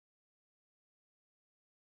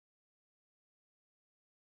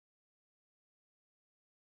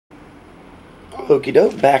Okie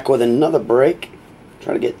doke, back with another break.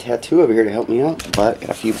 Trying to get Tattoo over here to help me out, but got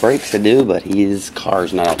a few breaks to do, but his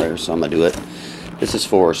car's not out there, so I'm going to do it. This is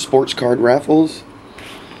for Sportcardraffles.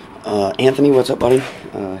 Anthony, what's up, buddy?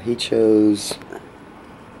 He chose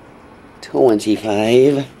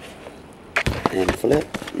 25 and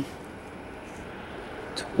flip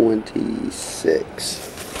 26.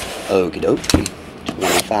 Okie doke,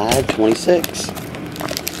 25, 26.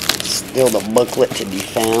 Still the booklet to be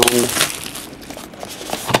found.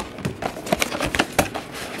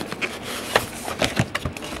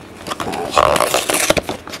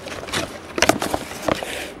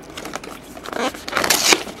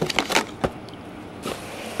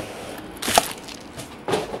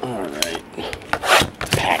 Alright,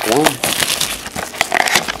 pack one.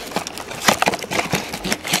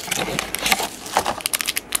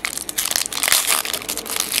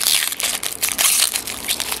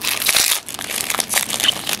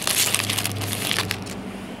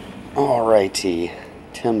 Alrighty,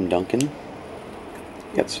 Tim Duncan. You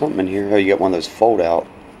got something in here. Oh, you got one of those fold out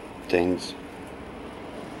things.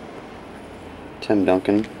 Tim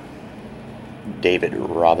Duncan. David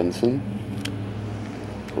Robinson.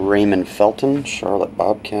 Raymond Felton, Charlotte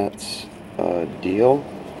Bobcats deal.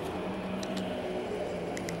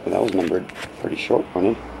 Well, that was numbered pretty short,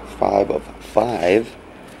 wasn't it? 5 of 5.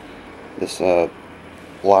 This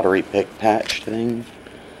lottery pick patch thing.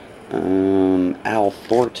 Al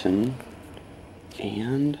Thornton.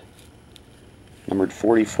 And numbered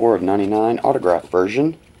 44 of 99, autograph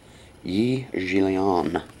version. Yi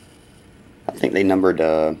Jilian. I think they numbered,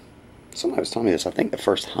 somebody was telling me this, I think the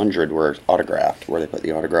first 100 were autographed, where they put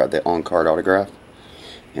the autograph, the on-card autograph,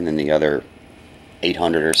 and then the other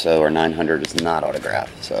 800 or so, or 900 is not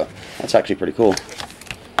autographed, so that's actually pretty cool.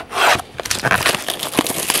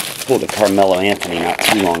 Pulled a Carmelo Anthony not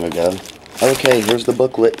too long ago. Okay, here's the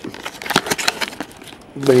booklet.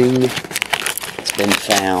 Bing. It's been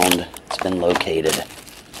found. It's been located.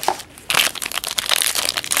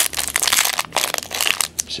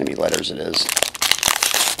 See how many letters it is.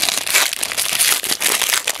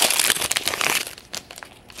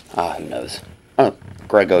 Who knows? Oh,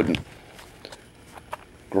 Greg Oden.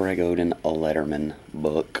 Greg Oden, a Letterman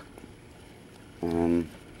book. I'm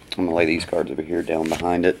going to lay these cards over here down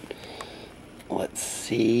behind it. Let's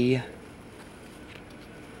see.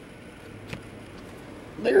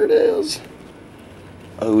 There it is.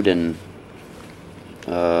 Oden.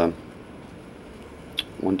 1,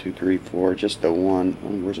 2, 3, 4. Just the one. Oh,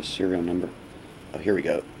 where's the serial number? Oh, here we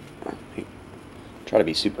go. Try to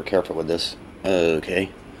be super careful with this.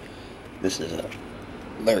 Okay. This is a.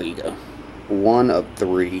 There you go. 1 of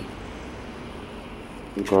 3.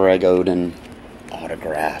 Greg Oden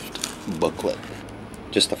autographed booklet.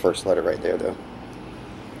 Just the first letter right there, though.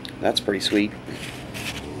 That's pretty sweet.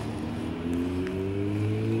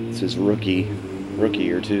 This is rookie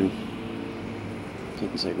year too.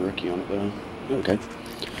 Doesn't say rookie on it though. Okay.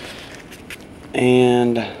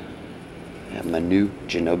 And I have Manu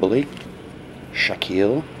Ginobili,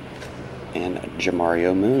 Shaquille, and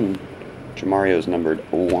Jamario Moon. Jamario's numbered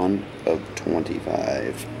 1 of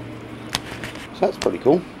 25. So that's pretty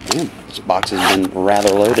cool. Man, this box has been rather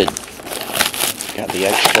loaded. Got the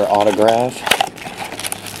extra autograph,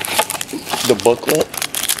 the booklet,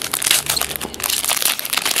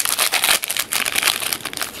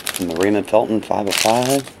 and the Raymond Felton 5 of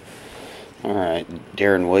 5. Alright,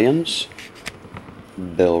 Darren Williams,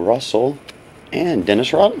 Bill Russell, and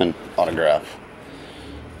Dennis Rodman autograph.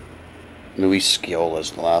 Luis Sciol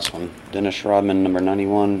is the last one. Dennis Rodman, number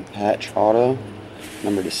 91, patch auto,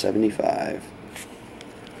 number to 75.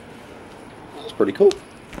 That's pretty cool.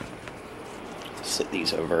 Set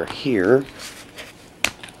these over here.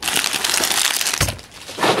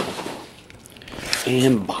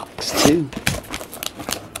 And box 2.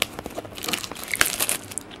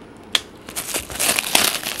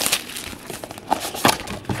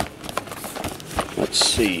 Let's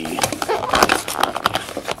see.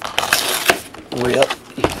 Rip.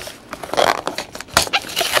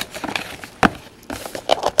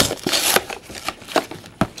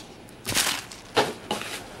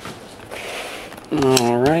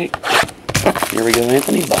 Alright. Here we go,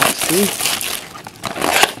 Anthony. Box 2.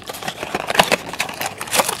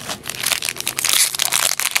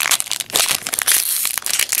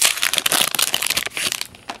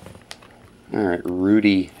 Alright,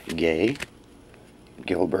 Rudy Gay,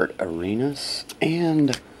 Gilbert Arenas,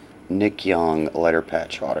 and Nick Young letter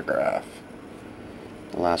patch autograph.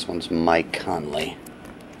 The last one's Mike Conley.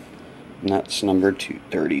 And that's number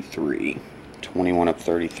 233. 21 of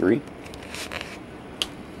 33.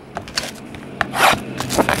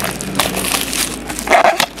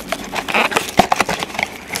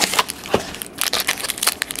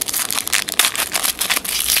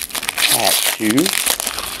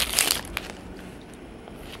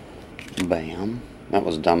 Bam. That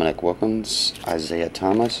was Dominic Wilkins, Isaiah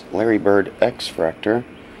Thomas, Larry Bird X-Fractor,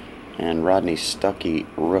 and Rodney Stuckey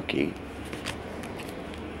Rookie.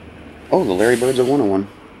 Oh, the Larry Bird's a 101.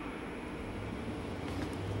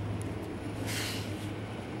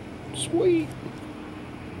 Sweet.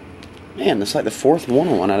 Man, that's like the fourth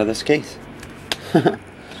 101 out of this case.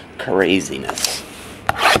 Craziness.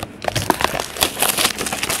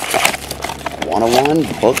 101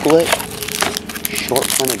 booklet, short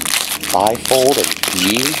printed bifold of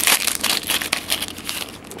G.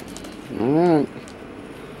 Alright.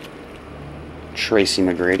 Tracy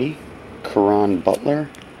McGrady, Caron Butler,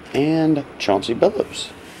 and Chauncey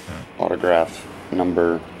Billups. Autograph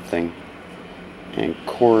number thing. And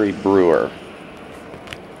Corey Brewer.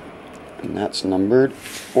 And that's numbered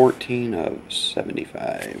 14 of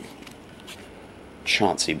 75.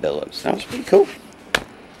 Chauncey Billups. That was pretty cool.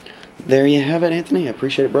 There you have it, Anthony. I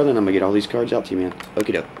appreciate it, brother, and I'm going to get all these cards out to you, man.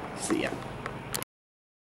 Okie doke. See ya.